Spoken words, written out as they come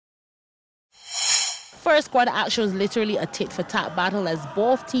first quarter action was literally a tit-for-tat battle as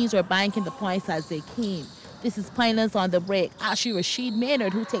both teams were banking the points as they came. This is Pinelands on the break. Actually, Rashid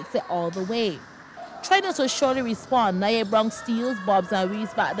Maynard who takes it all the way. Tridents will surely respond. Naya Brown steals, bobs and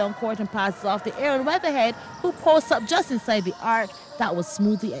weaves back down court and passes off the air, and Weatherhead, who posts up just inside the arc, that was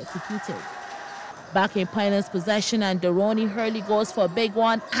smoothly executed. Back in Pinelands' possession, and Deroni Hurley goes for a big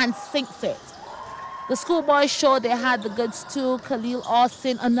one and sinks it. The schoolboys showed they had the goods too. Khalil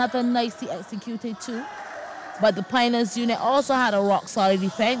Austin, another nicely executed too. But the Pinelands unit also had a rock-solid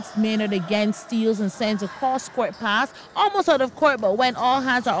defense. Maynard again steals and sends a cross-court pass, almost out of court, but when all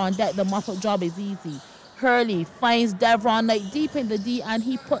hands are on deck, the mop-up job is easy. Hurley finds Devron Knight deep in the D, and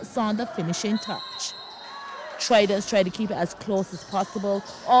he puts on the finishing touch. Tridents try to keep it as close as possible.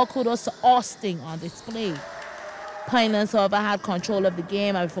 All kudos to Austin on display. Pinelands, however, had control of the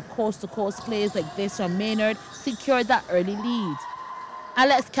game, and for coast-to-coast plays like this from Maynard, secured that early lead. And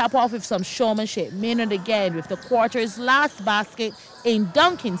let's cap off with some showmanship. Maynard again with the quarter's last basket in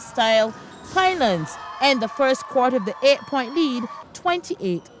dunking style. Pinelands end the first quarter of the 8-point lead,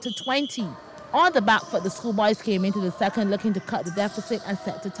 28-20. On the back foot, the schoolboys came into the second looking to cut the deficit and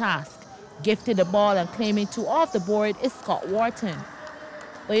set to task. Gifted the ball and claiming 2 off the board is Scott Wharton.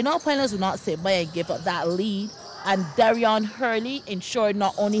 But you know, Pinelands will not sit by and give up that lead. And Darion Hurley ensured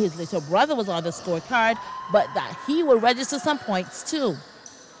not only his little brother was on the scorecard, but that he would register some points too.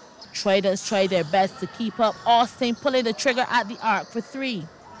 Tridents tried their best to keep up, Austin pulling the trigger at the arc for 3.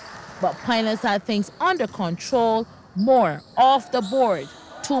 But Pinelands had things under control. More off the board,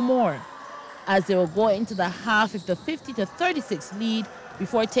 2 more, as they will go into the half with the 50-36 lead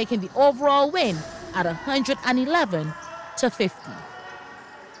before taking the overall win at 111-50.